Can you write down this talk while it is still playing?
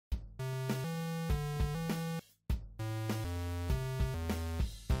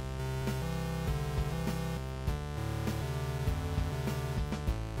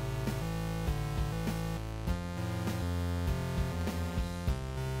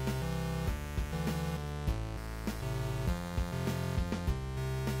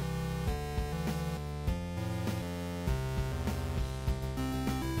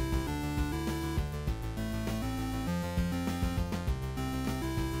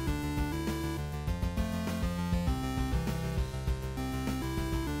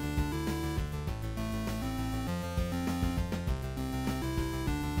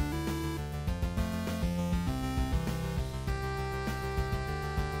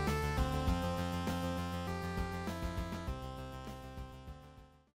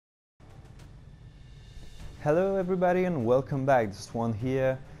Hello everybody and welcome back, Swan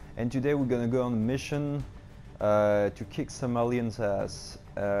here, and today we're gonna go on a mission to kick some aliens' ass.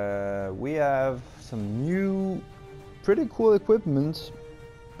 We have some new, pretty cool equipment,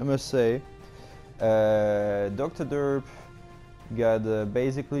 I must say. Dr. Derp got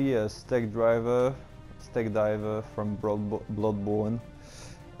basically a stake diver from Bloodborne.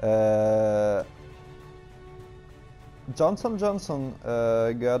 Johnson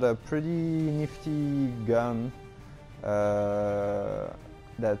got a pretty nifty gun that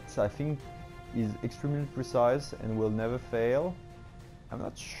I think is extremely precise and will never fail. I'm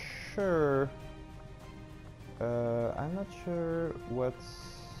not sure.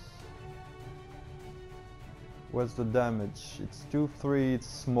 What's the damage. It's 2-3. It's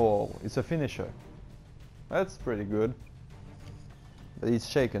small. It's a finisher. That's pretty good. But it's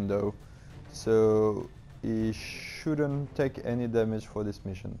shaken though, so he shouldn't take any damage for this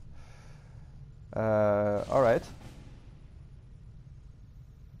mission. Alright.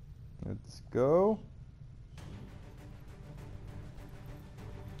 Let's go.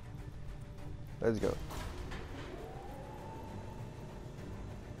 Let's go.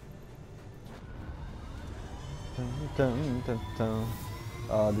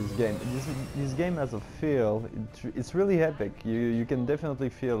 This game has a feel. It's really epic. You can definitely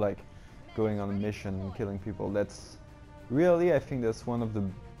feel like going on a mission and killing people. That's really, I think that's one of the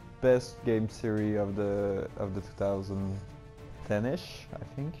best game series of the 2010ish, I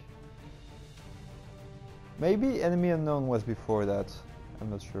think. Maybe Enemy Unknown was before that. I'm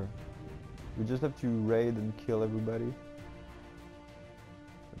not sure. We just have to raid and kill everybody.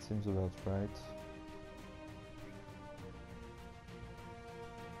 That seems about right.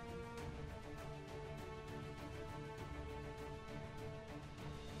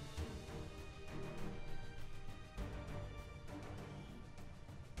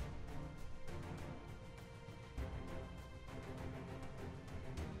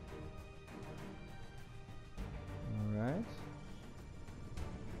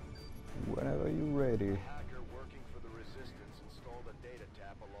 Whenever you're ready. A hacker working for the Resistance installed a data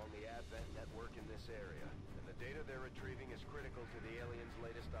tap along the Advent network in this area, and the data they're retrieving is critical to the aliens'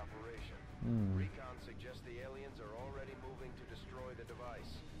 latest operation. Recon suggests the aliens are already moving to destroy the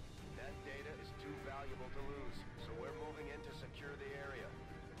device. That data is too valuable to lose, so we're moving in to secure the area.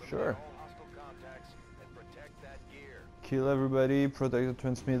 Sure. All hostile contacts and protect that gear. Kill everybody, protect the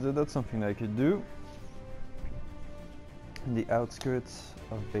transmitter. That's something I could do. In the outskirts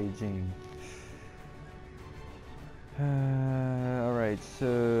of Beijing. Alright,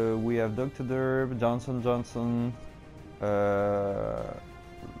 so we have Dr. Derp, Johnson,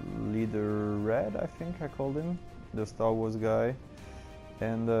 Leader Red, I think I called him, the Star Wars guy,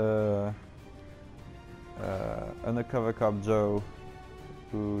 and Undercover Cop Joe,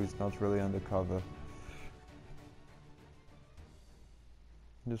 who is not really undercover.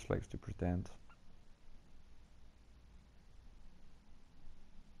 Just likes to pretend.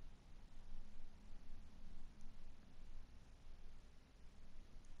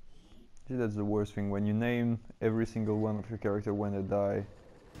 That's the worst thing, when you name every single one of your character when they die.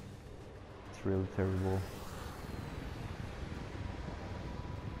 It's really terrible.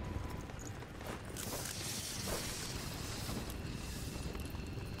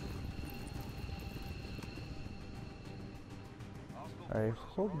 I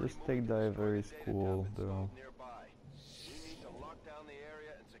hope the stake diver is cool though. We need to lock down the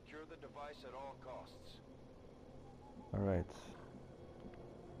area and secure the device at all costs. Alright.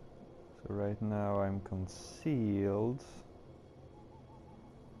 So right now I'm concealed.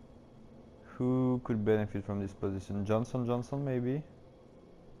 Who could benefit from this position? Johnson maybe?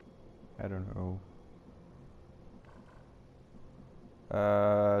 I don't know.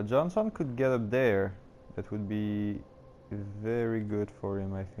 Johnson could get up there. That would be very good for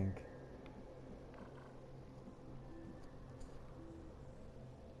him, I think.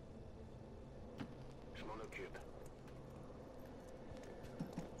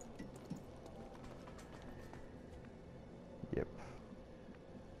 Yep.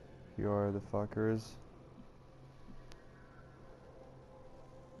 Here are the fuckers.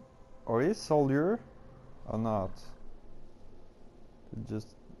 Or is soldier or not? It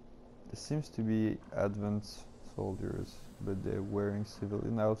seems to be advanced soldiers, but they're wearing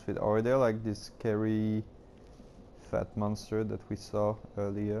civilian outfit. Or they're like this scary fat monster that we saw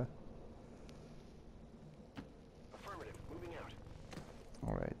earlier. Affirmative, moving out.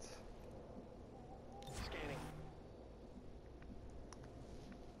 Alright. Scanning.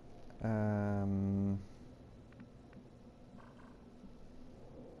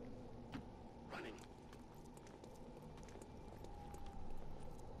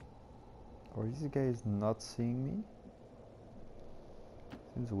 Or is this guy not seeing me?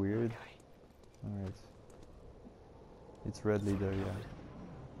 Seems weird. Alright. It's red leader, yeah.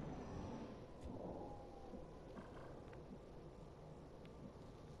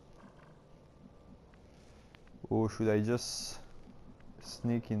 Or should I just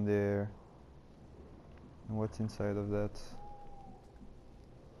sneak in there? And what's inside of that?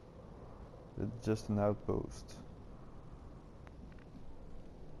 It's just an outpost.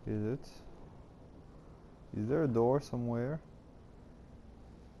 Is it? Is there a door somewhere?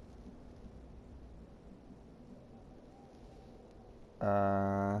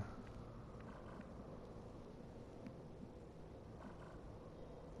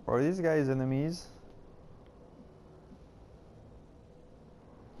 Are these guys enemies?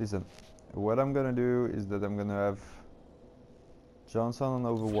 Listen, what I'm gonna do is that I'm gonna have Johnson on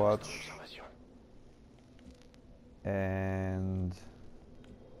Overwatch and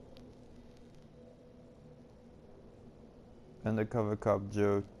Undercover Cop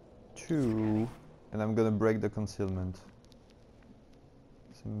Joe 2, and I'm gonna break the concealment.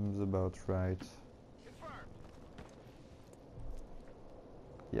 Seems about right.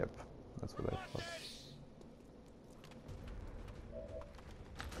 Yep, that's what I thought.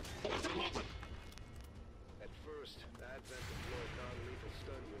 At first, Advent deployed non-lethal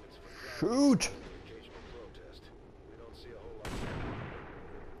stun units for Shoot! occasional protest. We don't see a whole lot.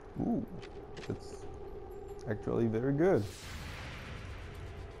 Ooh, that's actually very good.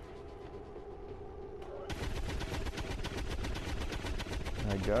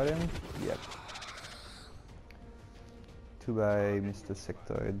 I got him. Yep. Too bad, Mr.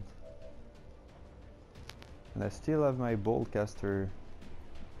 Sectoid. And I still have my Boltcaster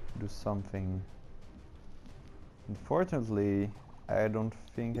do something. Unfortunately, I don't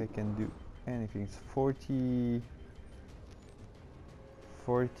think I can do anything. It's 47.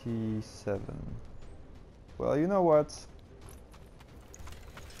 Well, you know what?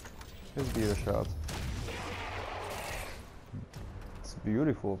 Let's give it a shot. It's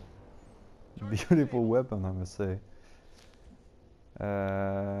beautiful. Beautiful weapon, I must say.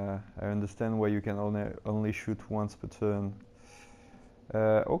 I understand why you can only shoot once per turn.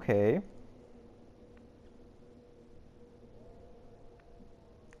 Okay.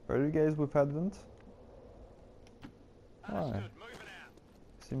 Are you guys with Advent? Ah,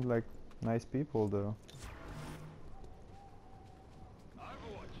 seem like nice people though.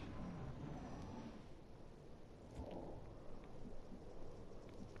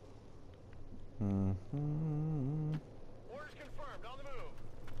 Orders confirmed, on the move.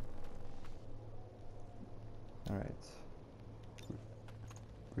 Alright.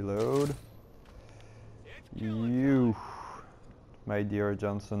 Reload. You, my dear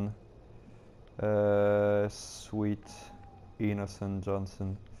Johnson. Sweet, innocent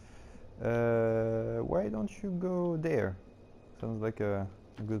Johnson. Why don't you go there? Sounds like a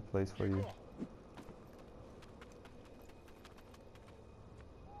good place for you.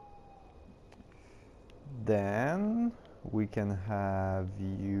 Then we can have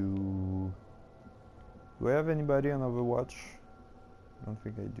you. Do I have anybody on Overwatch? I don't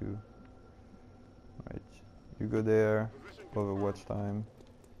think I do. Right, you go there. Overwatch time.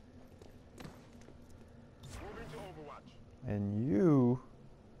 And you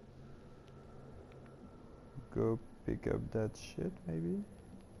go pick up that shit, maybe?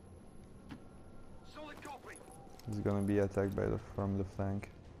 He's gonna be attacked by from the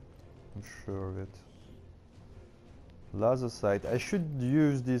flank. I'm sure of it. Laser sight. I should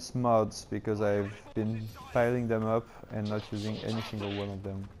use these mods because I've been piling them up and not using any single one of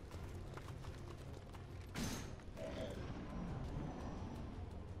them.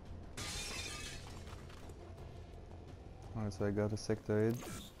 Alright, so I got a sectoid.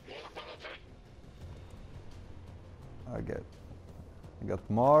 I got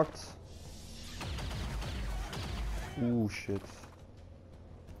marked. Ooh, shit.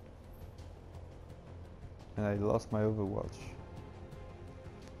 And I lost my Overwatch.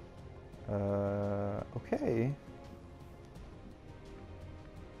 Okay.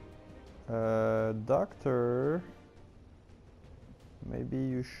 Doctor. Maybe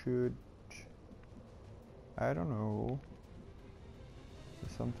you should... I don't know. Do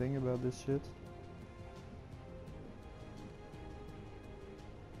something about this shit.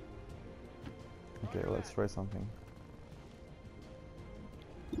 Okay, let's try something.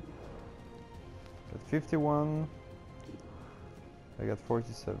 Got 51. I got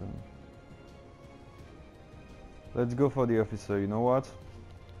 47. Let's go for the officer, you know what?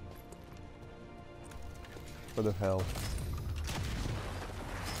 For the hell.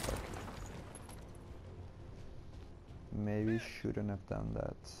 Fuck. Maybe shouldn't have done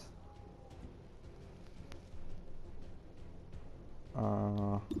that.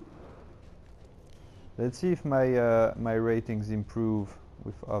 Let's see if my my ratings improve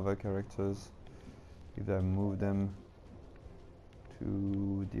with other characters, if I move them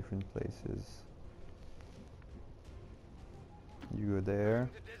to different places. You go there.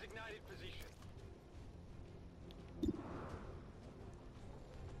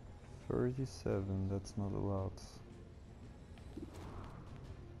 37, that's not a lot.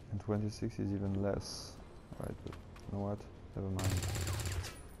 And 26 is even less. Alright, but you know what? Never mind.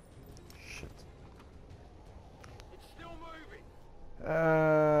 Shit. It's still moving.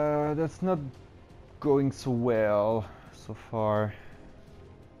 That's not going so well so far.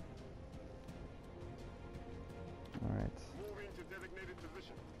 Alright. Moving to designated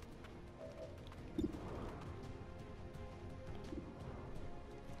position.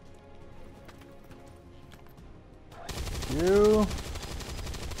 You.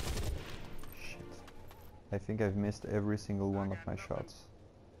 Shit. I think I've missed every single one of my shots.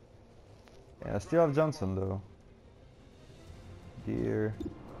 Yeah, I still have Johnson though. Dear,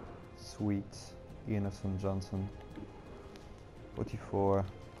 sweet, innocent Johnson. 44.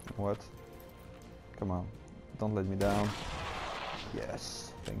 What? Come on. Don't let me down.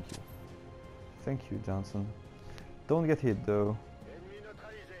 Yes. Thank you. Thank you, Johnson. Don't get hit though.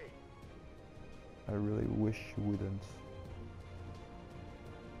 I really wish you wouldn't.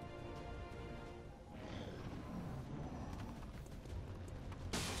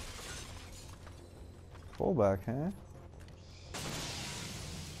 Fallback, huh?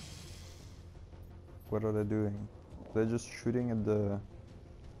 What are they doing? They're just shooting at the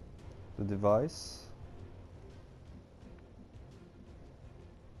device.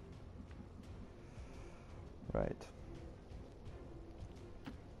 Right.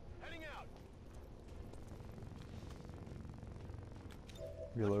 Heading out.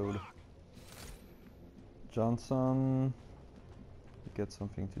 Reload. Johnson, get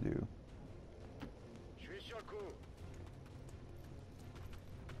something to do.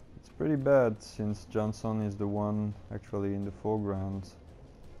 It's pretty bad since Johnson is the one actually in the foreground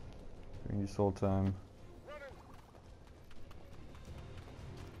during this whole time.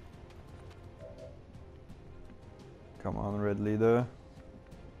 Come on, Red Leader.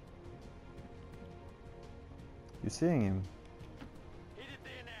 You seeing him? Hit it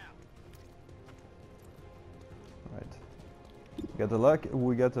there now. Right.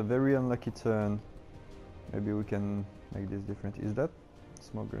 We got a very unlucky turn. Maybe we can make this different. Is that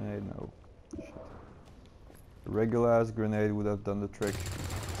smoke grenade? No. Shit. A regular ass grenade would have done the trick.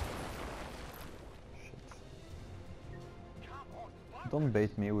 Shit. Don't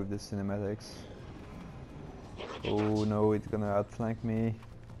bait me with the cinematics. Oh no, it's gonna outflank me.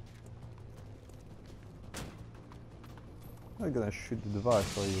 I'm gonna shoot the device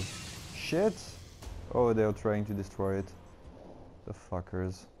for you. Shit! Oh, they're trying to destroy it. The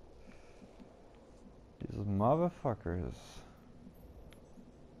fuckers. These motherfuckers.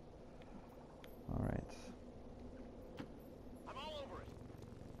 Alright. I'm all over it.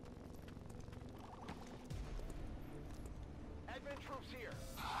 Advent troops here.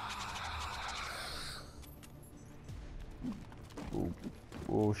 Oh,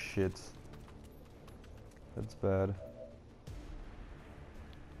 oh shit. That's bad.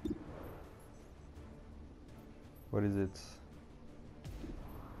 What is it?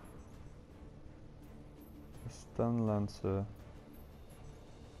 A stun lancer.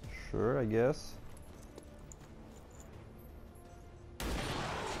 Sure, I guess.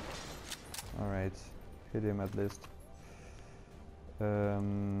 Alright, hit him at least.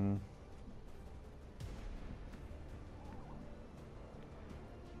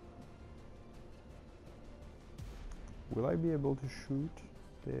 Will I be able to shoot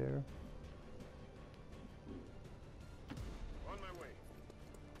there? On my way.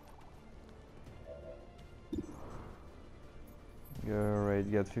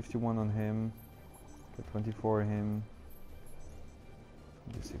 Alright, got 51 on him. Got 24 on him.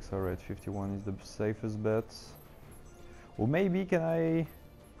 26, alright, 51 is the safest bet. Or maybe can I...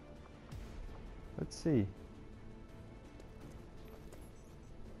 Let's see.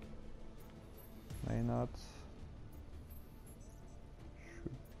 May I not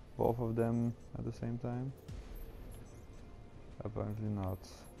shoot both of them at the same time? Apparently not.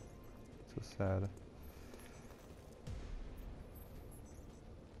 So sad.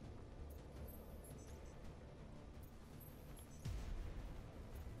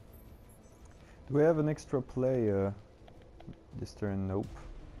 Do we have an extra player this turn? Nope.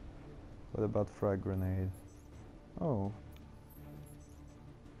 What about frag grenade? Oh.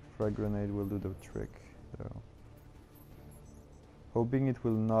 Frag grenade will do the trick though. Hoping it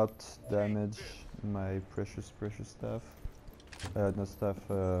will not damage my precious stuff. Not stuff.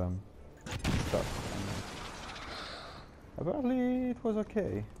 Stuff. Apparently it was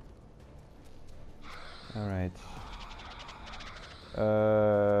okay. Alright.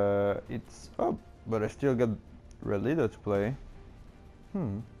 It's up, but I still got Red Leader to play.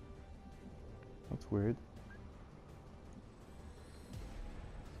 That's weird.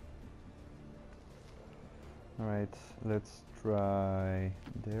 Alright, let's try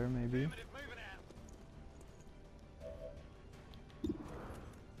there maybe.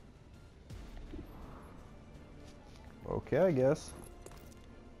 Okay, I guess.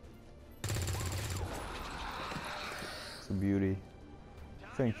 It's a beauty.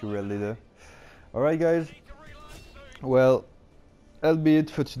 Thank you, Red Leader. Alright guys, well, that'll be it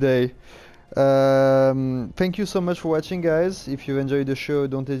for today. Thank you so much for watching, guys. If you enjoyed the show,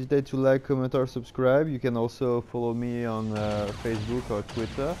 don't hesitate to like, comment or subscribe. You can also follow me on Facebook or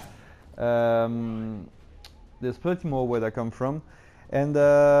Twitter. There's plenty more where I come from. And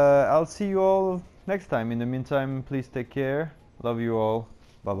I'll see you all next time. In the meantime, please take care. Love you all.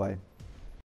 Bye bye.